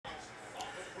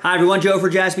Hi everyone, Joe for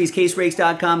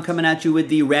jaspyscasebreaks.com coming at you with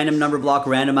the random number block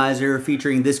randomizer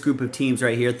featuring this group of teams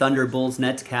right here: Thunder, Bulls,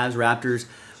 Nets, Cavs, Raptors,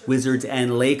 Wizards,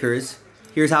 and Lakers.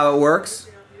 Here's how it works.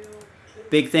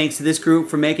 Big thanks to this group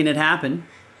for making it happen.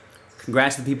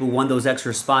 Congrats to the people who won those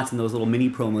extra spots in those little mini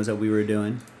promos that we were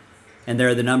doing. And there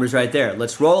are the numbers right there.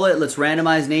 Let's roll it. Let's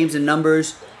randomize names and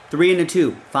numbers. 3 and a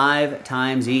 2, 5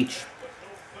 times each.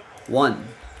 1,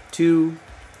 2,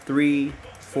 3,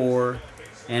 4,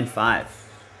 and 5.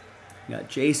 We got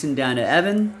Jason down to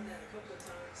Evan.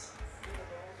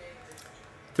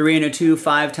 3 and a 2,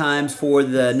 5 times for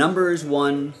the numbers.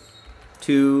 1,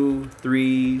 2,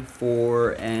 3,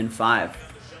 4, and 5.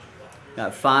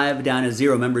 Got 5 down to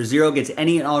 0. Remember, 0 gets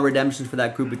any and all redemptions for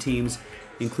that group of teams,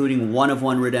 including 1 of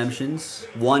 1 redemptions.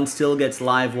 1 still gets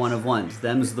live 1 of 1s.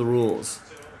 Them's the rules.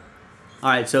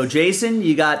 All right, so Jason,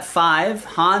 you got 5.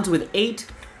 Hans with 8.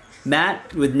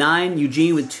 Matt with 9.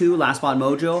 Eugene with 2. Last spot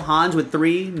Mojo. Hans with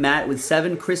 3. Matt with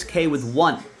 7. Chris K with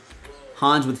 1.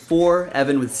 Hans with 4.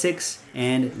 Evan with 6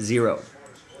 and 0.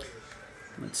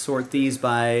 Let's sort these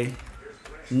by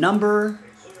number.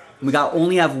 We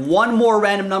only have one more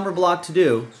random number block to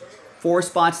do. 4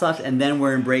 spots left, and then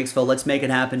we're in Breaksville. Let's make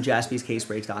it happen.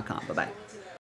 jaspyscasebreaks.com. Bye-bye.